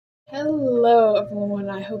Hello everyone,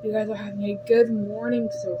 I hope you guys are having a good morning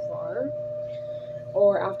so far,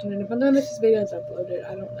 or afternoon, depending on if this video is uploaded,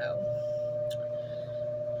 I don't know.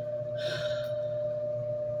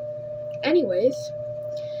 Anyways,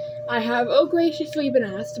 I have graciously been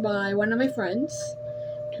asked by one of my friends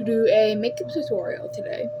to do a makeup tutorial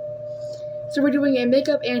today. So we're doing a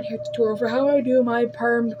makeup and hair tutorial for how I do my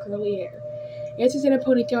permed curly hair. It's just in a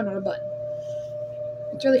ponytail, not a bun.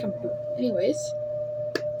 It's really comfortable. Anyways,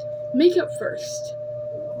 makeup first.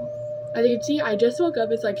 As you can see, I just woke up.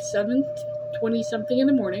 It's like 7:20 something in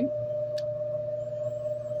the morning.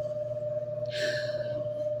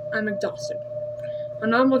 I'm exhausted. I'm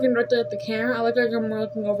not looking directly at the camera. I look like I'm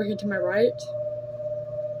looking over here to my right.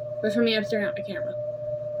 But for me, I'm staring at the camera.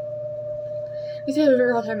 This is a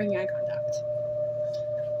very hard time making eye contact.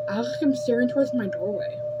 I look like I'm staring towards my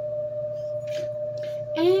doorway.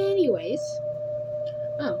 Anyways.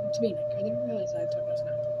 Oh, it's me, Nick. I didn't realize I had talked just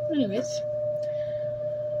now. Anyways.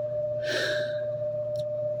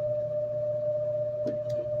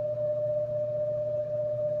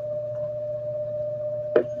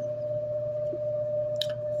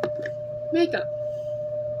 Makeup.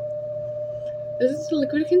 This is the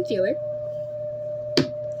liquid concealer.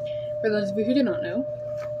 For those of you who do not know.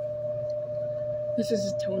 This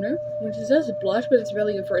is a toner, which says blush, but it's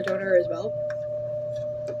really good for a toner as well.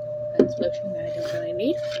 That's lotion that I don't really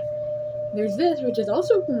need. There's this, which is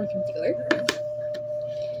also a form of concealer.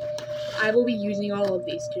 I will be using all of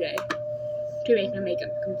these today to make my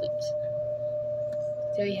makeup complete.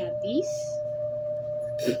 So we have these.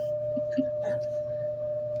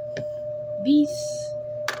 These.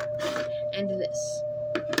 And this.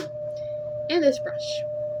 And this brush,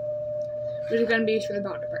 which is going to be used for the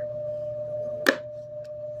powder part.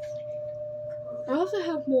 I also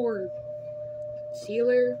have more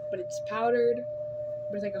concealer, but it's powdered.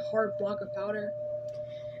 But it's like a hard block of powder.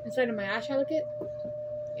 Inside of my eyeshadow kit,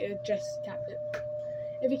 it just tapped it.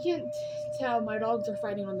 If you can't tell, my dogs are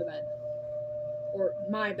fighting on the bed. Or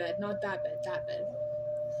my bed, not that bed, that bed.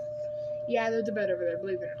 Yeah, there's a bed over there,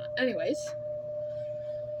 believe it or not. Anyways.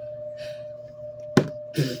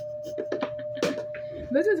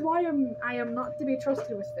 This is why I am not to be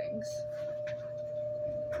trusted with things.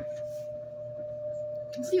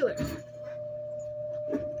 Concealer.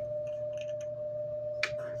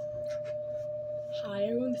 Hi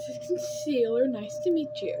everyone, this is concealer. Nice to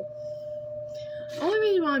meet you. Only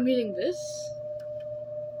reason why I'm using this,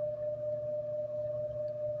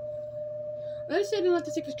 I just say I don't like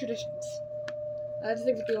to stick with traditions. I like to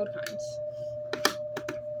stick with the old kinds.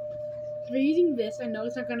 If you're using this, I know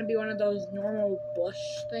it's not going to be one of those normal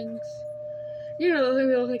blush things. You know, those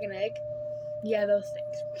things that look like an egg? Yeah, those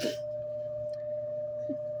things.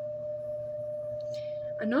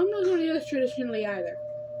 I know I'm not going to do this traditionally either.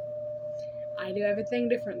 I do everything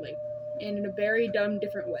differently, and in a very dumb,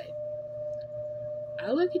 different way.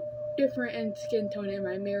 I look different in skin tone in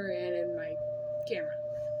my mirror and in my camera.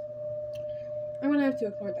 I'm going to have to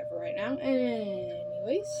ignore that for right now.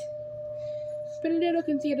 Anyways. Put a little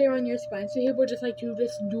concealer on your spine. So people just like to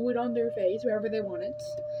just do it on their face wherever they want it.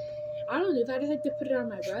 I don't do that. I just like to put it on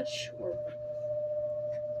my brush or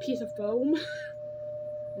piece of foam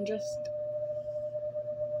and just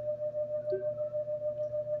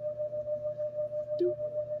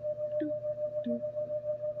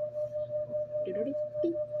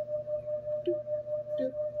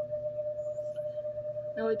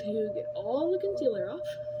I like to get all the concealer off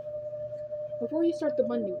before you start the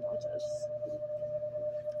blending process.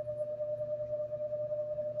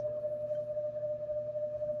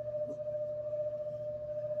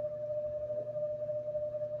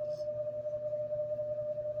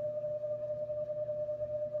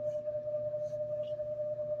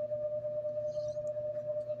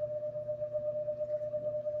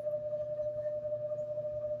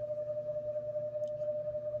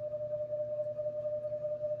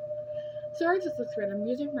 Sorry if this looks weird. I'm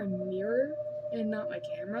using my mirror and not my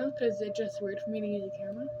camera because it's just weird for me to use a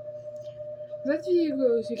camera. For those of you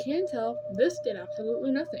who can't tell, this did absolutely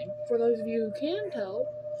nothing. For those of you who can tell,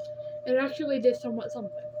 it actually did somewhat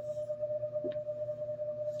something.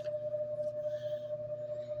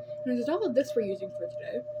 And there's all of this we're using for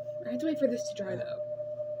today. I have to wait for this to dry though.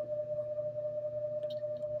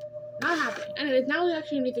 Not happening. Anyways, now we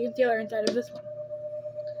actually need the concealer inside of this one.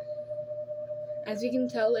 As you can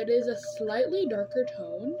tell, it is a slightly darker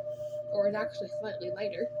tone, or it's actually slightly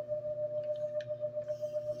lighter.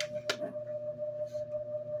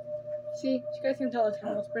 See, you guys can tell it's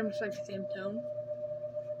almost pretty much like the same tone.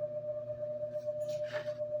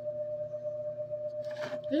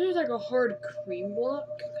 This is like a hard cream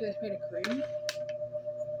block, because it's made of cream.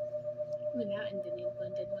 And that and didn't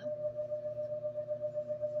blend in well.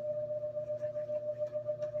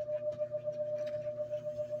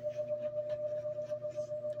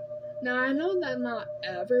 Now, I know that not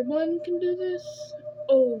everyone can do this.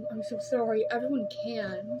 Oh, I'm so sorry. Everyone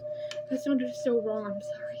can. That sounded so wrong. I'm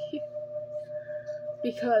sorry.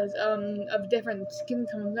 Because, of different skin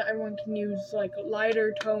tones, not everyone can use, like, a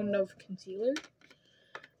lighter tone of concealer.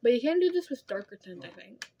 But you can do this with darker tones, I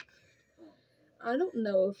think. I don't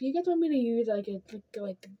know. If you guys want me to use, like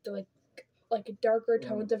a darker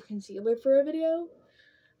tones of concealer for a video,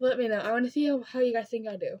 let me know. I want to see how you guys think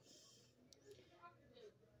I do.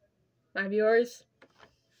 My viewers.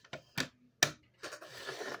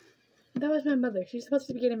 That was my mother. She's supposed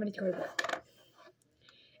to be getting ready to go to work.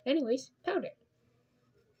 Anyways, powder.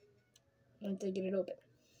 Once I get it open.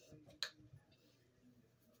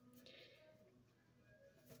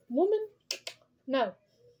 Woman? No.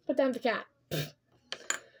 Put down the cat.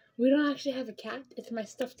 We don't actually have a cat. It's my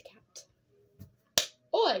stuffed cat.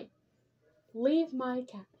 Oi! Leave my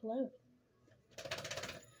cat alone.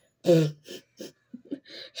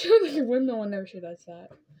 She looks like a windmill whenever she does that.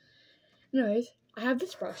 Anyways, I have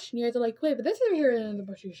this brush. And you guys are like, wait, but this over here isn't the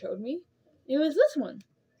brush you showed me. It was this one.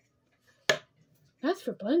 That's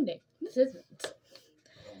for blending. This isn't.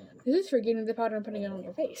 This is for getting the powder and putting it on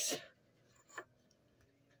your face.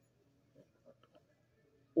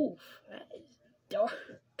 Oof, that is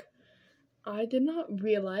dark. I did not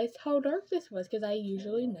realize how dark this was because I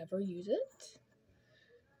usually never use it.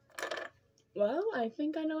 Well, I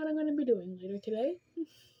think I know what I'm going to be doing later today.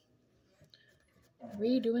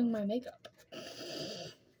 Redoing my makeup.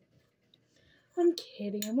 I'm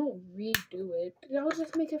kidding, I won't redo it. I'll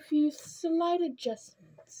just make a few slight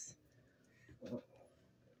adjustments.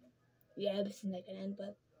 Yeah, this is not gonna end,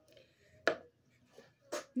 but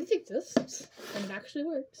this exists and it actually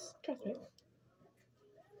works. Trust me.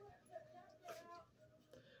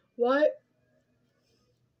 What?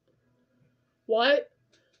 What?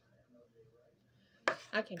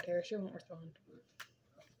 I can't care. She won't respond.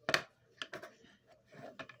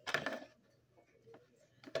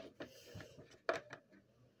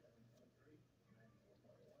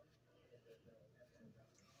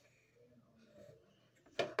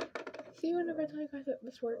 See, whenever I tell you guys that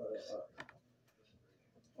this works.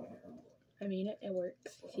 I mean it, it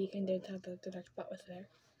works. See, you can do tap the dark spot was there.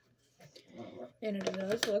 And it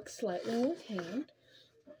does look slightly more tanned.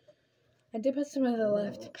 I did put some of the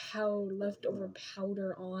leftover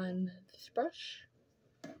powder on this brush.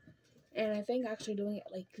 And I think actually doing it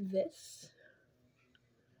like this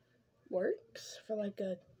works for like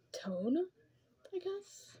a tone, I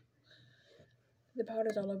guess. The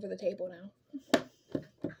powder's all over the table now.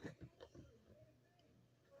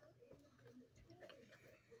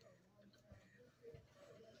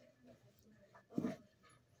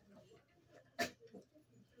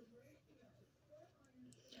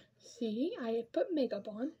 See, I put makeup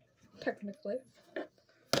on, technically.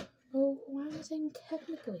 Oh, why am I saying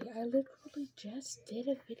technically? I literally just did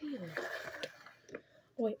a video.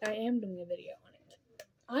 Wait, I am doing a video on it.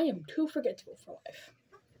 I am too forgetful for life.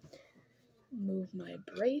 Move my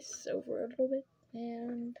brace over a little bit,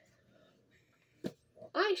 and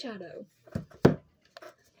eyeshadow.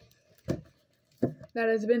 That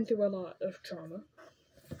has been through a lot of trauma.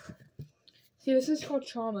 See, this is called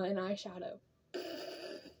trauma and eyeshadow.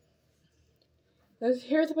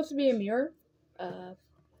 Here's supposed to be a mirror.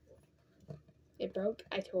 It broke.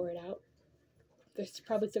 I tore it out. There's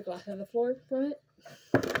probably still glass on the floor from it.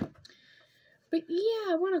 But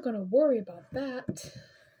yeah, we're not gonna worry about that.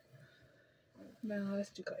 No,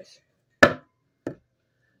 that's too close.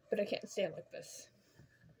 But I can't stand like this.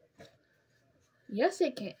 Yes,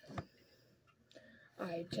 it can.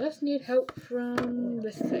 I just need help from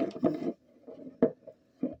this thing.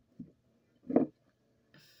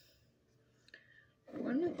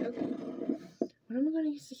 When am I gonna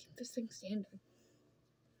use to keep this thing standing?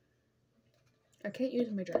 I can't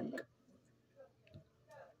use my drink.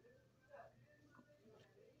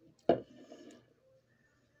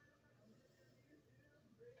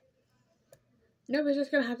 Nope, it's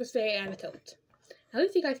just gonna have to stay at a tilt. At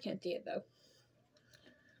least you guys can't see it though.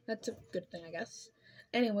 That's a good thing, I guess.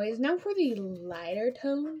 Anyways, now for the lighter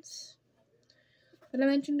tones that I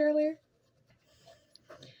mentioned earlier.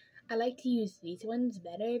 I like to use these ones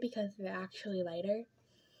better because they're actually lighter.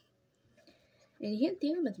 And you can't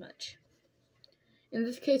see them as much. In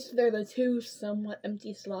this case, they're the two somewhat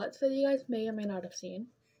empty slots that you guys may or may not have seen.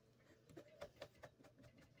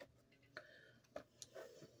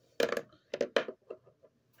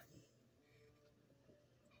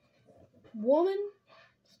 Woman,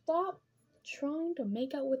 stop trying to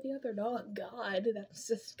make out with the other dog. God, that's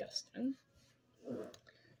disgusting.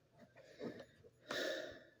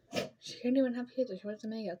 She can't even have kids. She wants a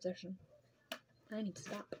make out session. I need to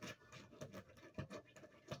stop.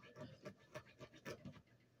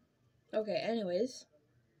 Okay, anyways.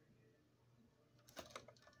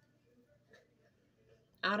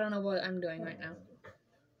 I don't know what I'm doing right now.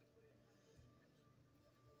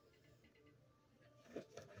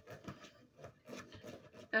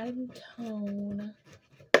 Adding tone.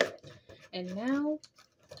 And now,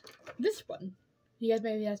 this one. You guys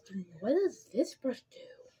may be asking, what does this brush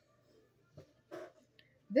do?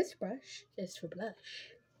 This brush is for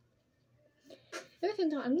blush.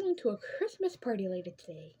 I'm going to a Christmas party later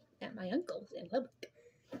today at my uncle's in Lubbock.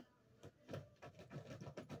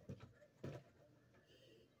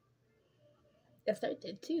 Yes, I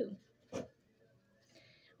did too.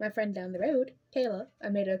 My friend down the road, Kayla, I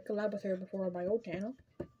made a collab with her before on my old channel,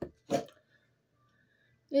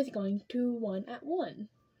 is going to one at 1.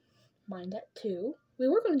 Mine's at 2. We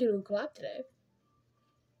were going to do a collab today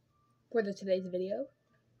for today's video,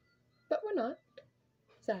 but we're not,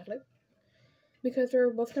 sadly, because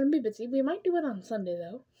we're both going to be busy. We might do it on Sunday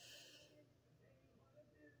though.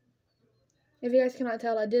 If you guys cannot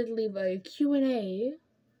tell, I did leave a Q&A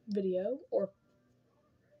video, or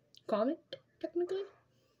comment, technically,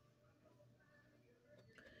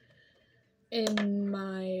 in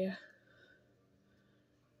my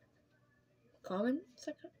comment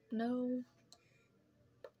section? No.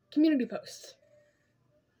 Community post.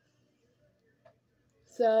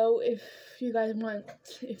 So if you guys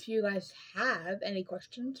have any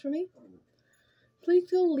questions for me,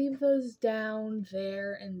 please go leave those down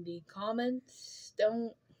there in the comments.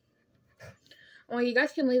 Well, you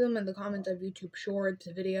guys can leave them in the comments of YouTube Shorts,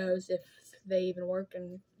 videos, if they even work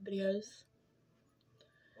in videos.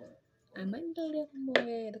 I might need a little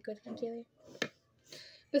more liquid concealer.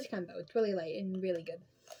 This kind though, it's really light and really good.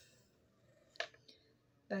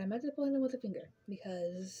 But I might just blend them with a finger,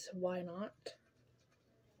 because why not?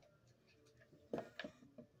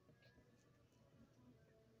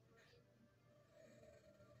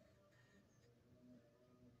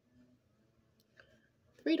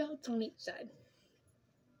 Three dots on each side.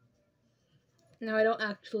 Now, I don't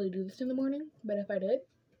actually do this in the morning, but if I did,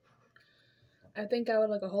 I think I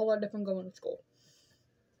would look a whole lot different going to school.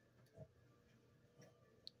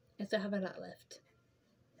 I still have a lot left.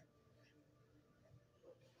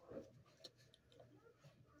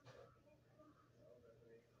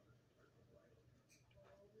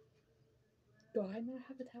 Do I not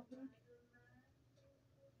have a tablet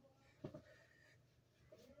on?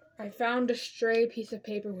 I found a stray piece of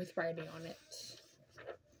paper with writing on it.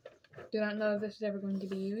 Do not know if this is ever going to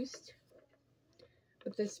be used,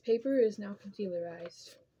 but this paper is now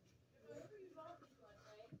concealerized.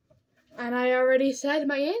 And I already said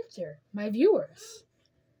my answer. My viewers.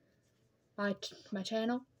 My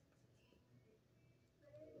channel.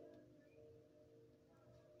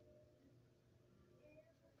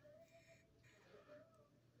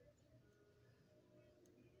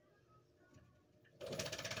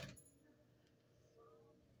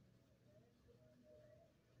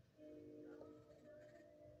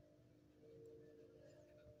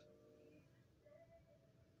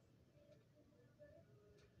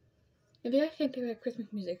 If you guys can hear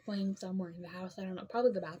Christmas music playing somewhere in the house, I don't know,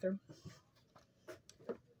 probably the bathroom.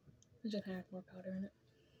 There's just have more powder in it.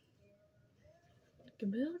 You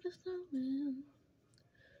can build a snowman,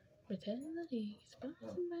 pretend that he's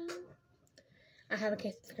Spider-Man. I have a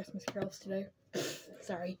case of Christmas carols today.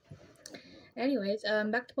 Sorry. Anyways,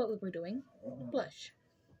 back to what we were doing. Blush.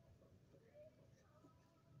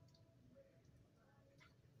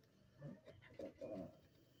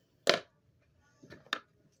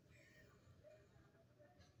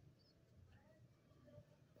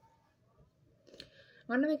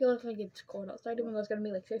 I want to make it look like it's cold outside, even though it's going to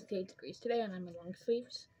be like 68 degrees today and I'm in long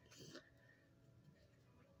sleeves.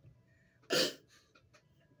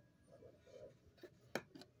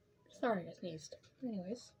 Sorry, I sneezed.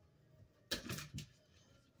 Anyways.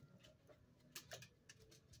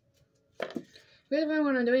 Here's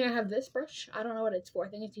what I'm doing. I have this brush. I don't know what it's for. I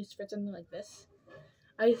think it's used for something like this.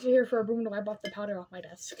 I used to hear for a broom to wipe off the powder off my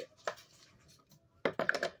desk.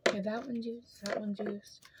 Okay, that one's used. That one's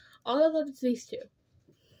used. All of those, these two.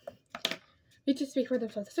 You just speak for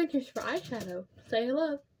themselves. Thank you for eyeshadow. Say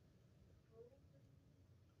hello.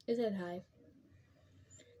 Is it hi?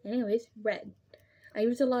 Anyways, red. I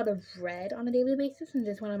use a lot of red on a daily basis, and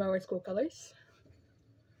it's one of our school colors.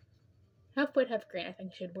 Half white, half green, I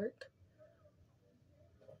think should work.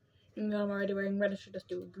 Even though I'm already wearing red, I should just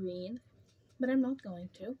do a green. But I'm not going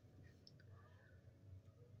to.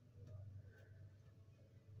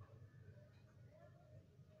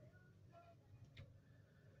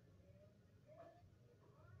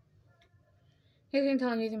 Here's you can tell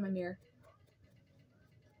I'm using my mirror.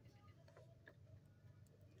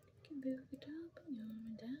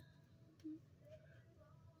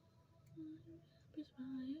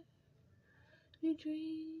 fire. We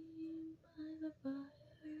dream by the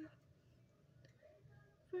fire.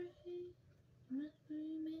 Free, must be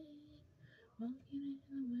me. Walking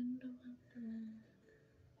in the window of the land.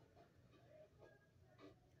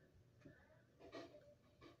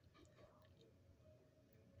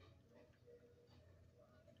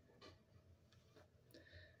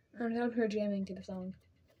 I'm down here jamming to the song.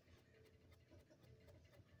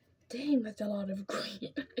 Dang, that's a lot of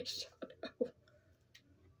green eyeshadow.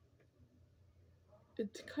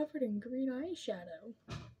 It's covered in green eyeshadow.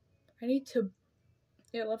 I need to...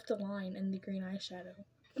 It left a line in the green eyeshadow.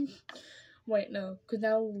 Wait, no, because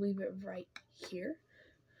now we'll leave it right here.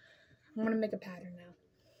 I'm going to make a pattern now.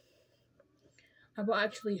 I will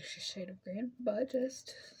actually use a shade of green, but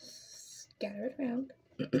just scatter it around.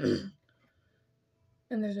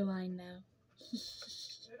 And there's a line now.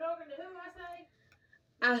 You're talking to who,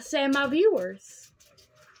 I say my viewers.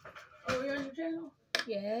 Oh, you're on your channel?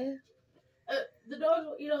 Yeah. The dogs,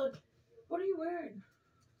 you know, what are you wearing?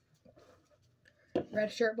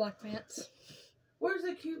 Red shirt, black pants. Where's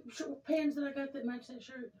the cute short pants that I got that match that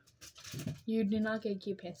shirt? You do not get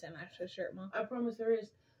cute pants that match the shirt, Mom. I promise there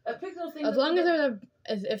is. Pick those things As long as there's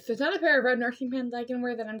if there's not a pair of red nursing pants I can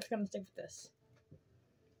wear, then I'm just gonna stick with this.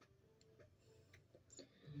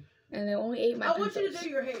 And they only ate my I want you pencils. to do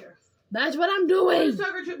your hair. That's what I'm What doing! is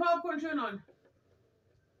sucker chip popcorn chewing on?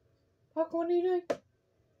 Popcorn, what are you doing?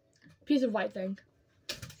 Piece of white thing.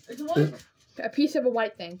 It's what? A piece of a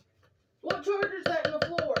white thing. What charger's that in the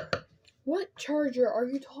floor? What charger are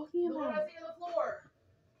you talking The one I about? see on the floor.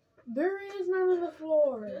 There is none on the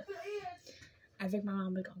floor. Yes, there is. I think my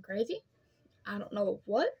mom has gone crazy. I don't know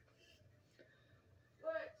what,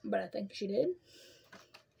 What? but I think she did.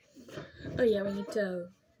 Oh yeah, we need to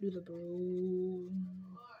do the broom.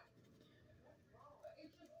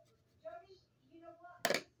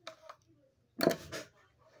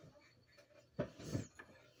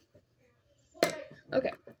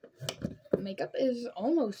 Okay, makeup is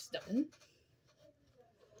almost done.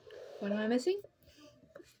 What am I missing?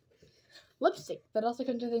 Lipstick, but also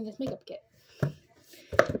comes with this makeup kit.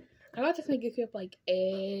 I got this makeup kit like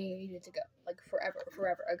ages ago, like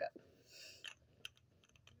forever ago.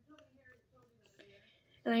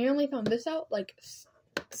 And I only found this out like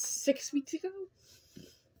 6 weeks ago.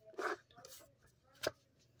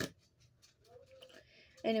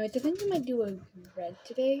 Anyways, I think I might do a red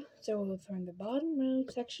today. So from the bottom row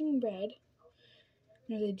section red,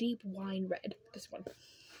 there's a deep wine red. This one.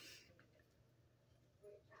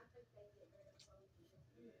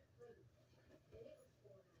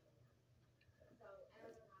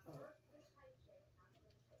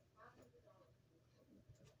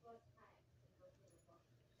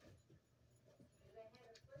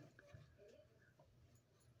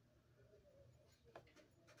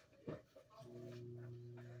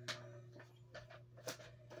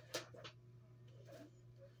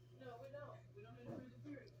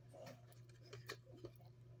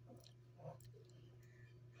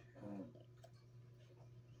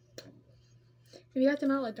 If you have to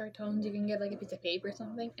not like dark tones, you can get like a piece of paper or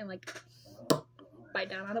something and like bite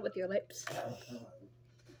down on it with your lips.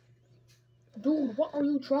 Dude, what are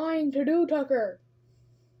you trying to do, Tucker?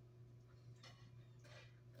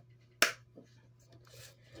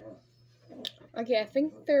 Okay, I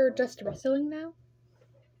think they're just wrestling now.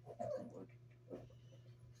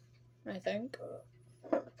 I think.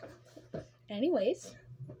 Anyways,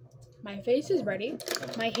 my face is ready.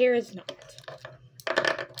 My hair is not.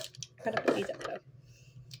 Gotta put these up though.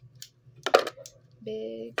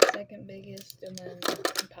 Big, second biggest, and then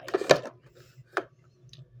pipe.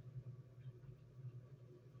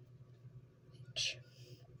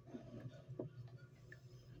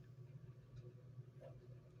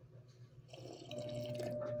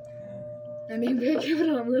 I mean, we're giving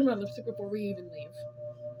it on ruin my lipstick before we even leave.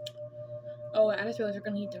 Oh, I just realized we're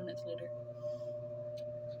gonna eat donuts later.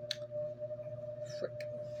 Frick.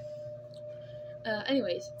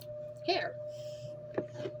 Anyways, hair.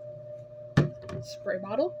 Spray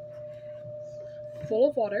bottle. Full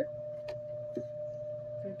of water.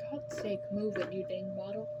 For God's sake, move it, you dang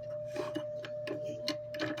bottle.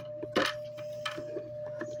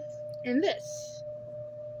 And this.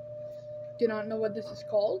 Do not know what this is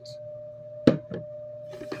called.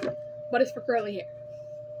 But it's for curly hair.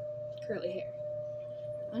 Curly hair.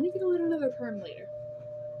 I need to go get another perm later.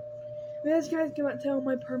 As you guys cannot tell,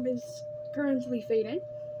 my perm is currently fading.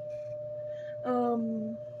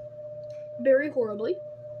 Very horribly.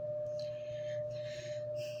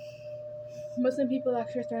 Most of the people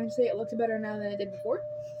actually are starting to say it looks better now than it did before.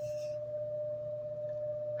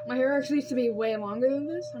 My hair actually used to be way longer than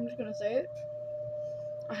this. I'm just gonna say it.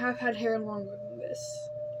 I have had hair longer than this. this.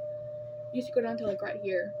 It used to go down to like right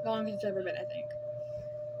here. The longest it's ever been, I think.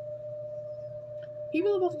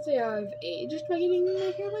 People have often say I've aged by getting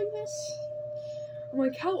my hair like this. I'm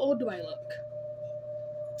like, how old do I look?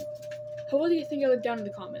 How old do you think I look down in the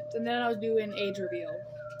comments? And then I'll do an age reveal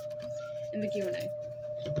in the Q&A.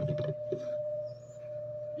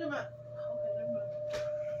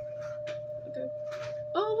 Okay.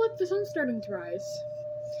 Oh, look, the sun's starting to rise.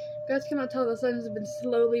 You guys cannot tell the sun has been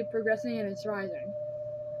slowly progressing and it's rising.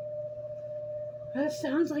 That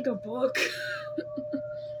sounds like a book.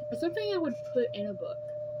 Or something I would put in a book.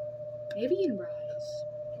 Maybe in Rise.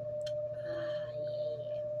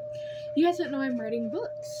 Yeah. You guys don't know I'm writing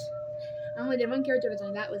books. I only did one character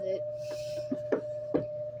design, that was it.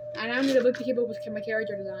 I now need a book to keep up with my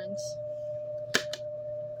character designs.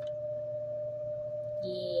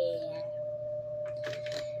 Yeah.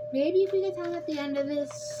 Maybe if we get time at the end of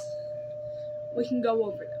this, we can go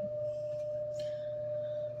over them.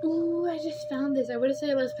 Ooh, I just found this. I would have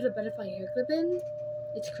said let's put a butterfly hair clip in.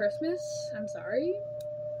 It's Christmas. I'm sorry.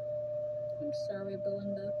 I'm sorry,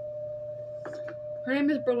 Belinda. Her name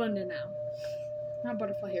is Belinda now. Not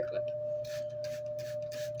butterfly hair clip.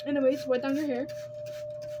 Anyways, wet down your hair.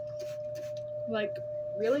 Like,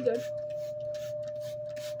 really good.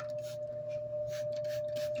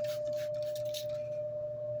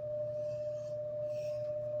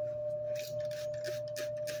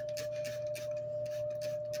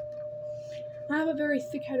 I have a very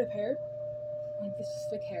thick head of hair. Like, this is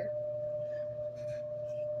thick hair.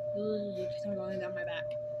 Ooh, just not going down my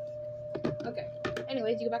back. Okay.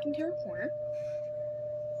 Anyways, you go back into your corner.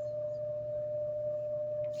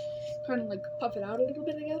 Kind of like puff it out a little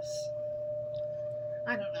bit, I guess.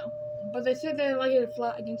 I don't know. But they said they like it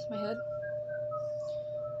flat against my head.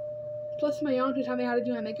 Plus my aunt who taught me how to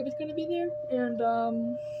do my makeup is going to be there. And,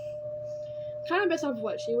 kind of based off of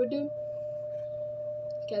what she would do.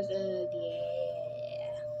 Because, yeah.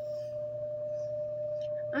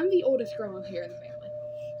 I'm the oldest girl here in the family.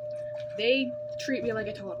 They treat me like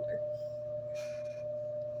a toddler.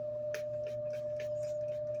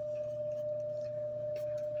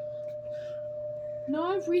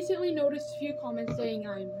 Now, I've recently noticed a few comments saying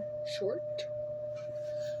I'm short.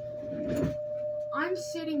 I'm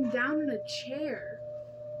sitting down in a chair.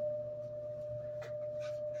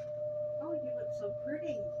 Oh, you look so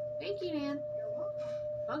pretty. Thank you, Nan. You're welcome.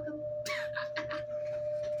 Welcome.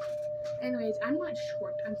 Anyways, I'm not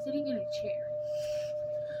short. I'm sitting in a chair.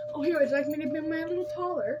 Oh, here, would you like me to be a little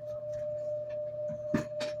taller?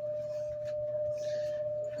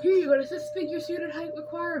 Here you go. It says figure suited height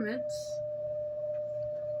requirements.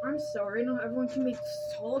 I'm sorry, not everyone can be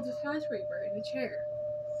tall as a skyscraper in a chair.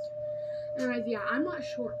 Anyways, yeah, I'm not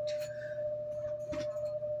short.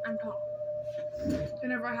 I'm tall.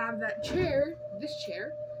 Whenever I have that chair, this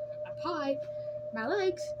chair, a pie, my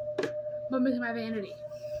legs, bump into my vanity.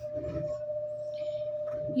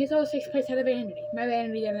 Yes, always takes place out of vanity. My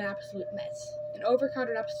vanity is an absolute mess. An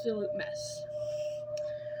overcrowded absolute mess.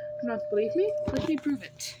 Do not believe me? Let me prove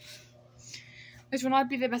it. This will not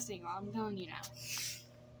be the best thing, I'm telling you now.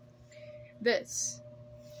 This.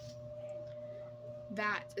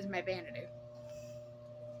 That is my vanity.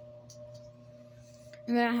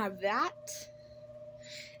 And then I have that.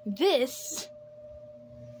 This.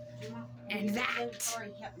 And that.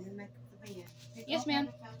 Yes, ma'am.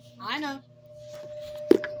 I know.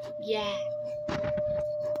 Yeah.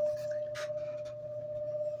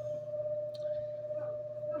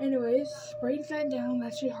 Anyways, break that down.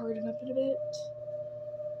 That should harden up a bit.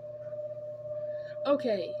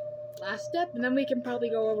 Okay. Last step, and then we can probably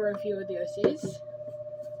go over a few of the OCs.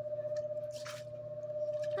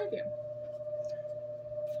 Perfume.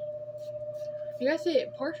 You guys say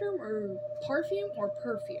it perfume or perfume?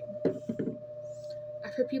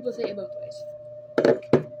 I've heard people say it both ways.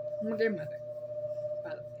 My grandmother,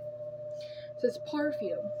 by the way. So it's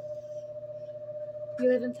perfume. We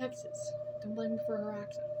live in Texas. Don't blame me for her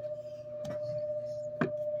accent.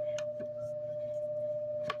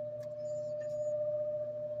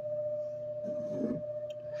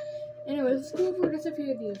 Anyways, let's go over just a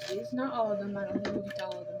few of the OCs. Not all of them. I don't think we'll get to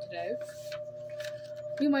all of them today.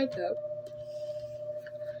 We might, though.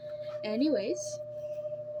 Anyways.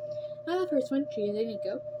 The first one, she is a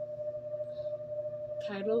Nico.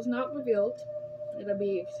 Title's not revealed. It'll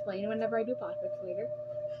be explained whenever I do podcasts later.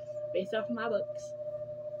 Based off of my books.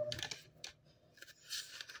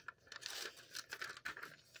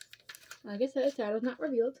 Like I said, the title's not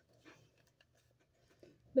revealed.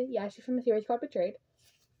 But yeah, she's from a series called Betrayed.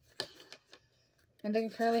 And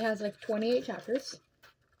it currently has like 28 chapters.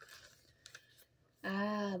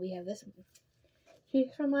 We have this one.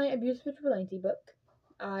 She's from my Abuse Vigilante book.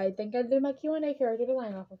 I think I did my Q&A character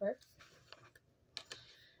design off of her.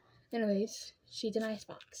 Anyways, she's an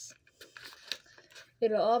icebox.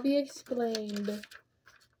 It'll all be explained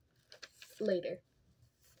later.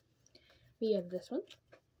 We have this one.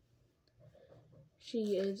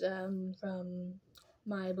 She is from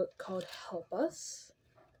my book called Help Us.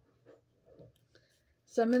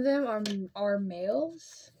 Some of them are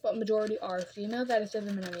males, but majority are females. I just did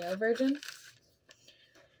them in a male version.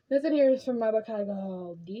 This one here is from my book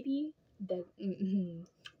called Dee Dee.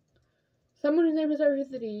 Someone whose name starts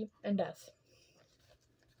with a D and Death.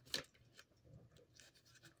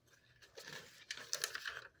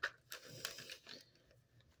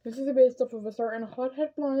 This is based off of a certain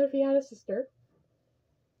hothead blonde if he had a sister.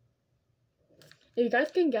 If you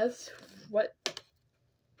guys can guess what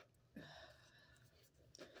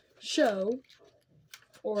show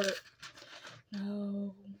or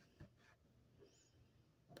no,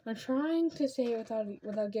 I'm trying to say it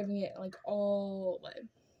without giving it like all away.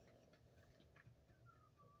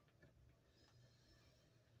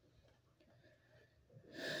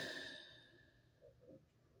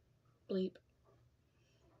 Bleep.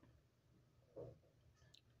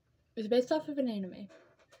 It's based off of an anime.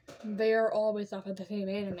 They are all based off of the same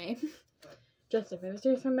anime. Just if it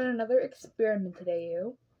was from another experiment today,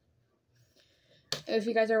 you. If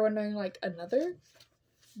you guys are wondering, like, another,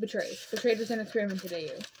 Betrayed. Betrayed was an experiment today,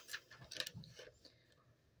 you.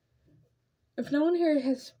 If no one here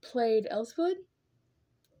has played Elsewood,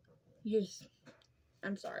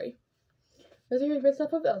 I'm sorry. This is based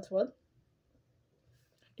off of Elsewood.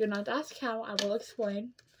 Do not ask how, I will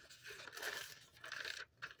explain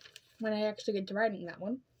when I actually get to writing that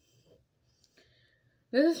one.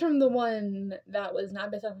 This is from the one that was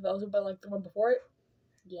not based off of Elsewood, but like the one before it.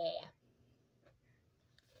 Yeah.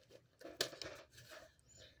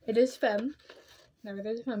 It is femme. Never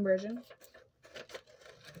there's a femme version.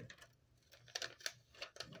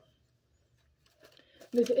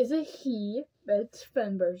 This is a he, but it's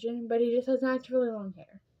femme version, but he just has naturally long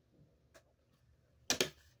hair.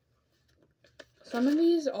 Some of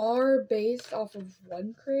these are based off of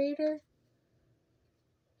one creator.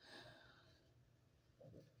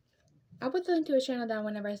 I'll put the link to his channel down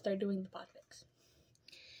whenever I start doing the podpics.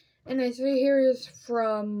 Anyway, so here is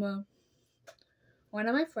from one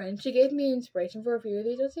of my friends. She gave me inspiration for a few of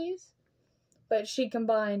these OCs, but she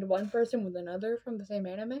combined one person with another from the same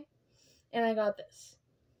anime, and I got this.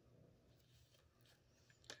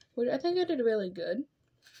 Which I think I did really good.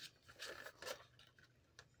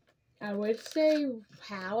 I would say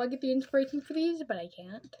how I get the inspiration for these, but I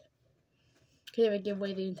can't. Because it would give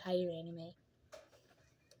away the entire anime.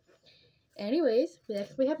 Anyways,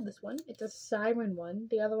 next we have this one. It's a siren one.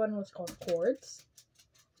 The other one was called Chords.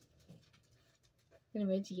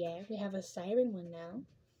 Anyways, yeah, we have a siren one now.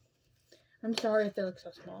 I'm sorry if they look so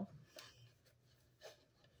small.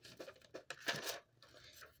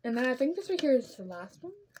 And then I think this right here is the last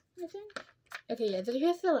one, I think. Okay, yeah, so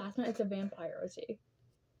here's the last one. It's a vampire OC.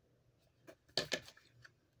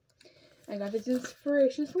 I got this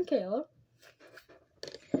inspiration from Kayla,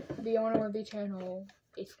 the owner of the channel.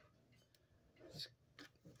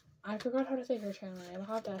 I forgot how to say her channel name.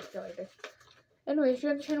 I'll have to ask her later. Anyway, she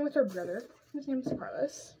had the channel with her brother. His name is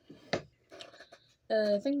Carlos.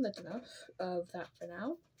 I think that's enough of that for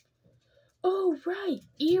now. Oh, right!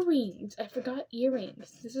 Earrings! I forgot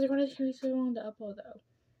earrings. This is going to take me so long to upload, though.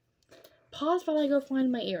 Pause while I go find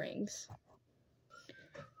my earrings.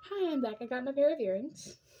 Hi, I'm back. I got my pair of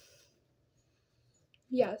earrings.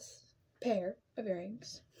 Yes, pair of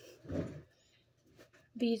earrings.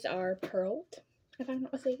 These are pearled, if I'm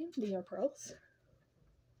not mistaken. These are pearls.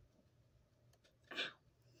 Ow.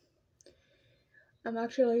 I'm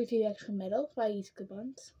actually allergic to the extra metal, so I use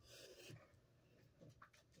clip-ons.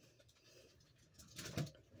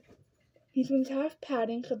 These ones have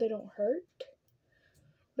padding so they don't hurt,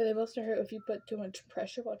 but they will also hurt if you put too much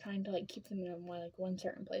pressure while trying to like keep them in one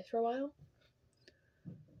certain place for a while.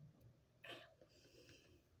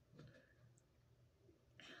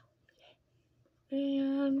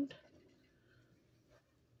 And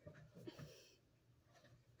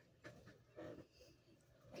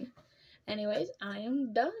anyways, I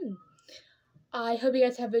am done. I hope you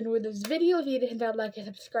guys have enjoyed this video. If you did, hit that like and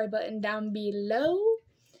subscribe button down below.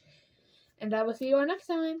 And I will see you all next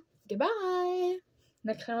time. Goodbye.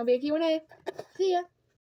 Next time will be a Q&A. See ya.